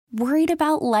Worried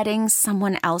about letting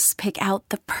someone else pick out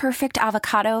the perfect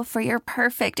avocado for your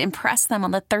perfect impress them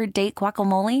on the third date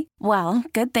guacamole? Well,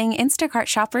 good thing Instacart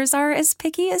shoppers are as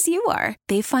picky as you are.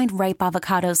 They find ripe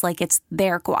avocados like it's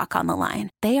their guac on the line.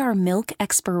 They are milk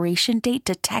expiration date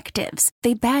detectives.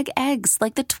 They bag eggs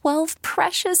like the 12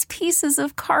 precious pieces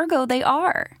of cargo they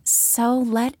are. So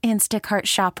let Instacart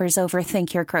shoppers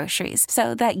overthink your groceries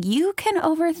so that you can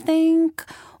overthink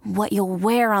what you'll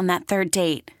wear on that third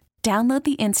date. Download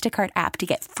the Instacart app to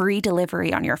get free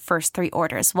delivery on your first 3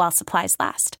 orders while supplies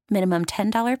last. Minimum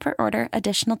 $10 per order.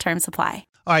 Additional terms apply.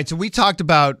 All right, so we talked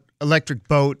about Electric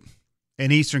Boat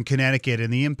in Eastern Connecticut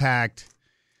and the impact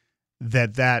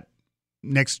that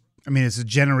next, it's a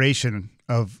generation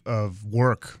of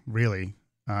work, really,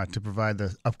 to provide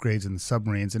the upgrades in the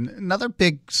submarines. And another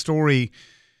big story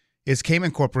is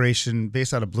Cayman Corporation,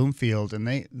 based out of Bloomfield, and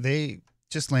they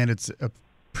just landed a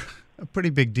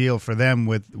pretty big deal for them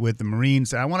with the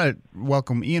Marines. I want to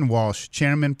welcome Ian Walsh,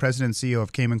 Chairman, President, and CEO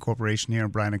of Cayman Corporation here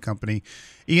in Bryan & Company.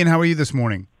 Ian, how are you this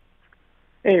morning?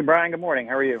 Hey, Brian. Good morning.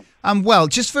 How are you? I'm well.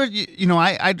 Just for,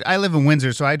 I live in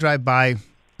Windsor, so I drive by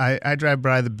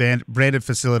the branded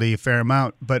facility a fair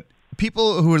amount. But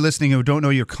people who are listening who don't know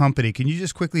your company, can you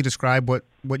just quickly describe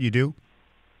what you do?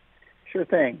 Sure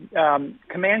thing.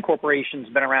 Kaman Corporation's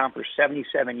been around for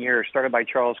 77 years, started by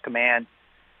Charles Kaman.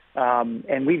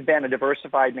 And we've been a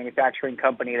diversified manufacturing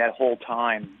company that whole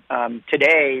time.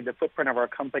 Today, the footprint of our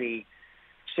company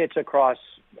sits across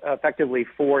effectively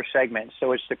 4 segments.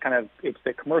 So it's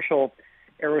the commercial,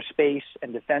 aerospace,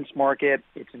 and defense market.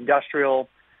 It's industrial,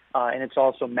 and it's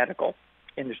also medical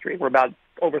industry. We're about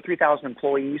over 3,000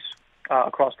 employees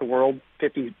across the world,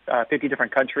 50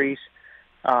 different countries.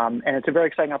 And it's a very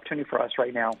exciting opportunity for us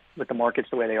right now with the markets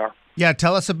the way they are. Yeah,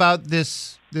 tell us about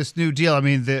this new deal.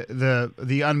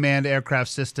 The unmanned aircraft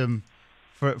system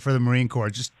for the Marine Corps.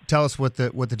 Just tell us what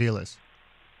the deal is.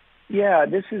 Yeah,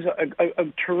 this is a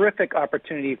terrific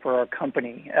opportunity for our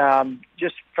company.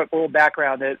 Just for a little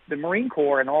background, the Marine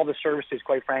Corps and all the services,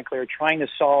 quite frankly, are trying to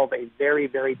solve a very,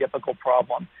 very difficult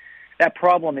problem. That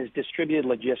problem is distributed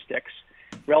logistics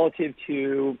relative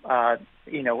to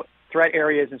threat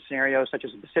areas and scenarios such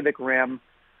as the Pacific Rim,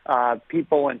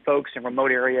 people and folks in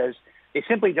remote areas. They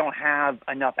simply don't have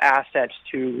enough assets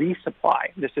to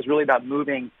resupply. This is really about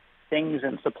moving things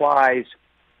and supplies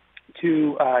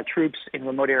to troops in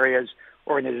remote areas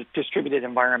or in a distributed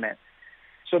environment.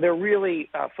 So they're really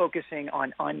focusing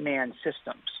on unmanned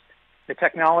systems. The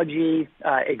technology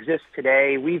exists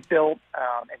today. We've built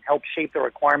and helped shape the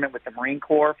requirement with the Marine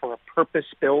Corps for a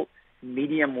purpose-built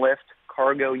medium-lift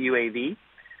cargo UAV.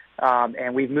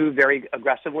 And we've moved very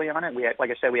aggressively on it.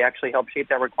 Like I said, we actually helped shape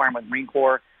that requirement with the Marine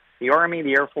Corps. The Army,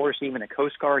 the Air Force, even the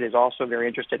Coast Guard is also very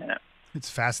interested in it.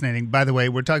 It's fascinating. By the way,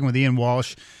 we're talking with Ian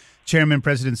Walsh, Chairman,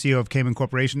 President, CEO of Cayman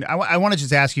Corporation. I want to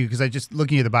just ask you, because I just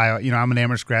looking at the bio, I'm an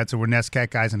Amherst grad, so we're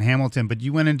NESCAC guys in Hamilton, but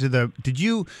you went into did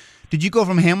you go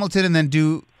from Hamilton and then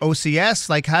do OCS?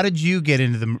 Like, how did you get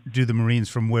into do the Marines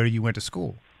from where you went to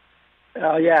school?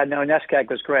 NESCAC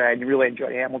was great. I really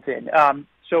enjoyed Hamilton.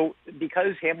 So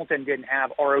because Hamilton didn't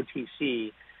have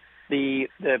ROTC, the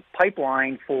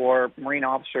pipeline for Marine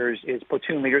officers is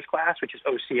platoon leaders class, which is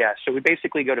OCS. So we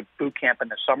basically go to boot camp in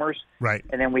the summers, right?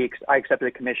 And then I accepted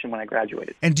a commission when I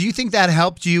graduated. And do you think that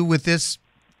helped you with this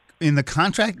in the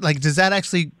contract? Like, does that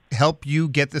actually help you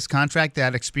get this contract?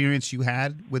 That experience you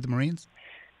had with the Marines?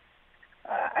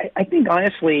 I think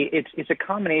honestly, it's a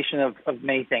combination of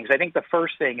many things. I think the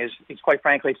first thing is quite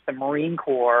frankly, it's the Marine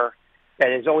Corps that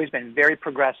has always been very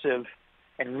progressive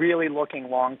and really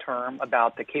looking long-term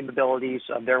about the capabilities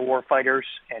of their warfighters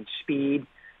and speed.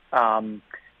 And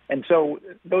so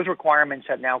those requirements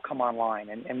have now come online,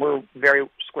 and we're very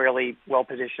squarely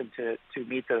well-positioned to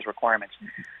meet those requirements.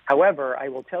 However, I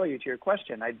will tell you, to your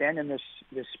question, I've been in this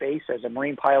space as a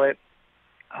Marine pilot.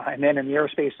 I've been in the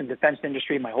aerospace and defense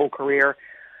industry my whole career.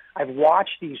 I've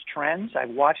watched these trends. I've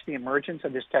watched the emergence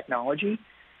of this technology.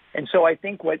 And so I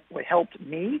think what helped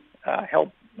me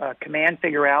help Command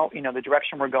figure out, the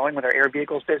direction we're going with our air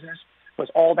vehicles business was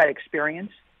all that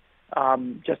experience.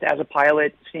 Just as a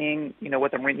pilot, seeing,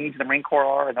 what the needs of the Marine Corps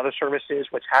are and other services,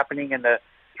 what's happening in the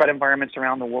threat environments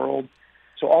around the world.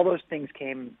 So all those things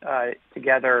came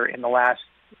together in the last,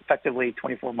 effectively,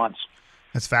 24 months.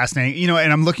 That's fascinating.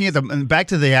 And I'm looking at back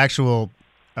to the actual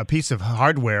piece of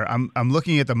hardware. I'm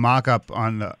looking at the mock-up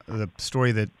on the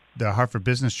story that the Hartford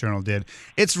Business Journal did.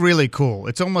 It's really cool.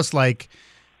 It's almost like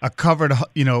a covered,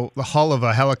 the hull of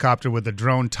a helicopter with a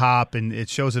drone top, and it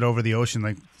shows it over the ocean,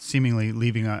 like seemingly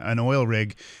leaving an oil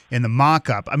rig in the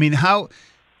mock-up. I mean, how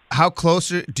close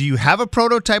do you have a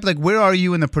prototype? Like, where are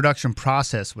you in the production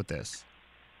process with this?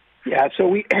 Yeah, so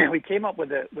we came up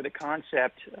with a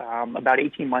concept about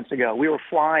 18 months ago. We were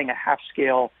flying a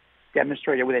half-scale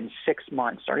demonstrator within 6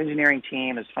 months. Our engineering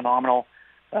team is phenomenal.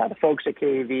 The folks at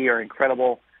KAV are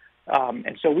incredible.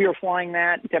 And so we were flying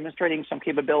that, demonstrating some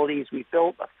capabilities. We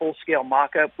built a full-scale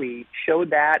mock-up. We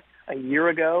showed that a year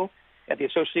ago at the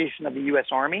Association of the U.S.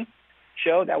 Army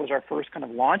show. That was our first kind of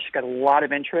launch. Got a lot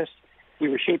of interest. We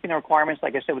were shaping the requirements,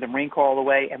 like I said, with the Marine Corps all the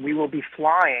way, and we will be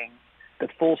flying the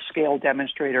full-scale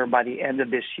demonstrator by the end of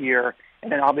this year.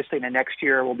 And then obviously in the next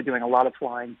year, we'll be doing a lot of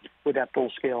flying with that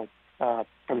full-scale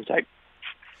prototype.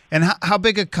 And how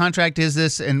big a contract is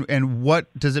this, and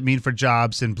what does it mean for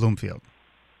jobs in Bloomfield?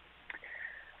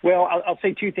 Well, I'll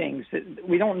say two things.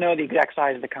 We don't know the exact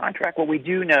size of the contract. What we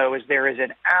do know is there is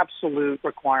an absolute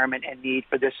requirement and need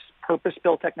for this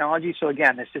purpose-built technology. So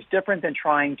again, this is different than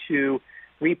trying to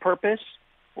repurpose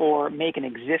or make an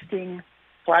existing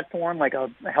platform like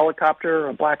a helicopter or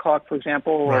a Black Hawk, for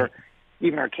example, or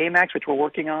even our K-MAX, which we're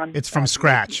working on. It's from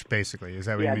scratch, basically. Is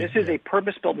that what you mean? Yeah, this is a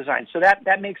purpose-built design. So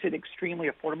that makes it extremely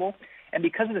affordable. And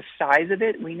because of the size of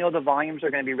it, we know the volumes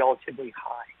are going to be relatively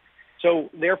high.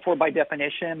 So therefore, by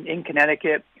definition, in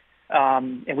Connecticut,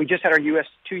 and we just had our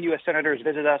two U.S. senators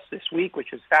visit us this week,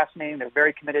 which is fascinating. They're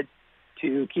very committed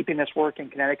to keeping this work in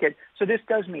Connecticut. So this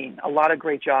does mean a lot of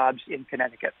great jobs in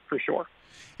Connecticut, for sure.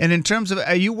 And in terms of,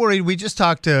 are you worried? We just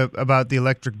talked about the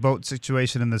electric boat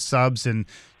situation and the subs and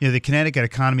the Connecticut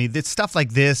economy. It's stuff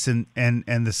like this and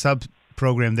the sub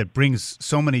program that brings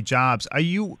so many jobs. Are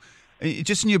you,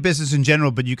 just in your business in general,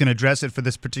 but you can address it for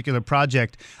this particular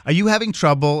project, are you having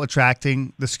trouble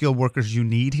attracting the skilled workers you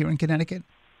need here in Connecticut?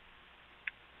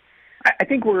 I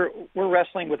think we're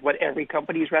wrestling with what every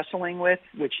company is wrestling with,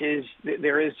 which is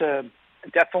there is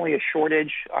definitely a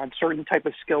shortage on certain type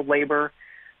of skilled labor.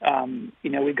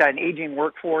 We've got an aging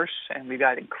workforce, and we've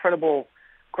got incredible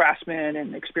craftsmen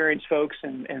and experienced folks,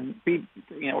 and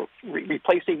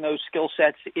replacing those skill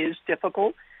sets is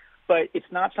difficult, but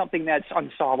it's not something that's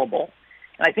unsolvable.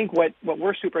 And I think what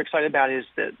we're super excited about is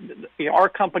that our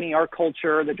company, our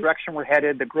culture, the direction we're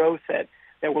headed, the growth that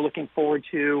we're looking forward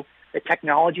to, the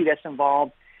technology that's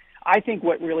involved. I think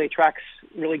what really attracts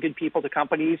really good people to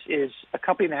companies is a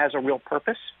company that has a real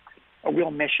purpose, a real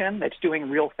mission, that's doing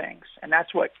real things. And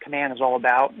that's what Kaman is all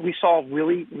about. We solve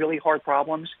really, really hard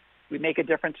problems. We make a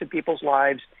difference in people's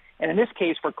lives. And in this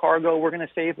case, for cargo, we're going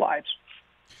to save lives.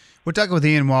 We're talking with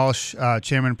Ian Walsh,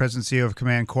 Chairman and President and CEO of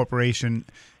Kaman Corporation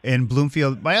in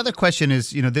Bloomfield. My other question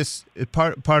is, this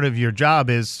part of your job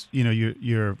is,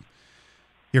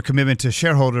 your commitment to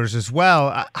shareholders as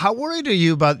well. How worried are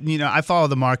you about, I follow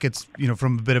the markets,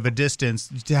 from a bit of a distance,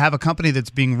 to have a company that's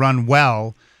being run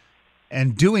well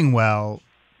and doing well,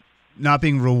 not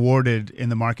being rewarded in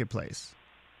the marketplace?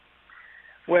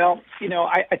 Well,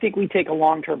 I think we take a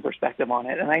long-term perspective on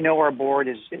it, and I know our board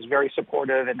is very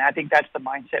supportive, and I think that's the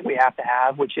mindset we have to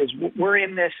have, which is we're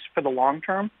in this for the long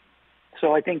term.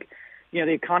 So I think, the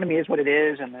economy is what it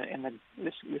is, and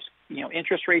this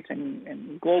interest rates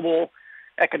and global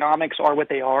economics are what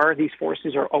they are. These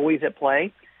forces are always at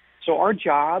play. So our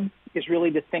job is really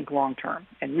to think long-term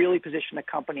and really position the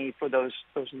company for those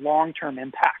long-term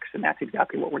impacts, and that's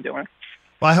exactly what we're doing.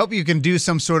 Well, I hope you can do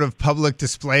some sort of public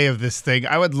display of this thing.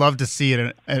 I would love to see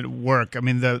it at work. I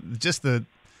mean, the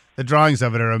drawings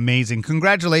of it are amazing.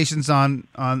 Congratulations on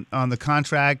the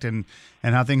contract and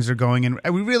how things are going, and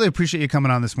we really appreciate you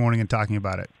coming on this morning and talking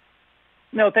about it.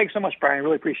 No, thanks so much, Brian. I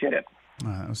really appreciate it.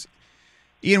 That was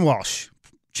Ian Walsh,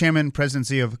 Chairman,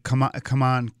 Presidency of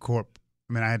Kaman Corp.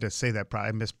 I mean, I had to say that.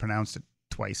 I mispronounced it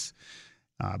twice.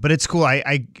 But it's cool.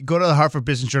 I go to the Hartford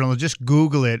Business Journal and just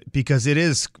Google it because it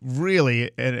is really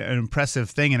an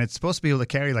impressive thing. And it's supposed to be able to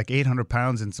carry like 800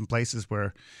 pounds in some places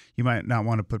where you might not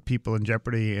want to put people in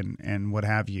jeopardy and what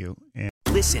have you.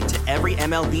 Listen to every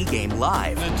MLB game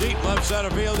live. In the deep left center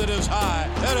field, it is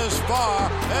high, it is far,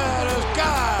 it is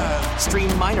gone.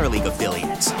 Stream minor league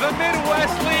affiliates. The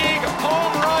Midwest League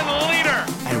home run leader.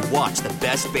 And watch the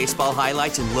best baseball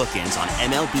highlights and look-ins on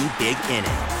MLB Big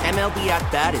Inning. MLB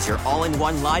At Bat is your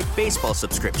all-in-one live baseball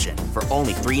subscription for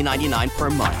only $3.99 per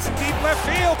month. Deep left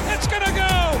field, it's gonna go.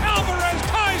 Alvarez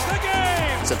ties the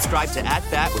game. Subscribe to At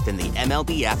Bat within the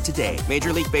MLB app today.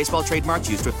 Major League Baseball trademarks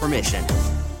used with permission.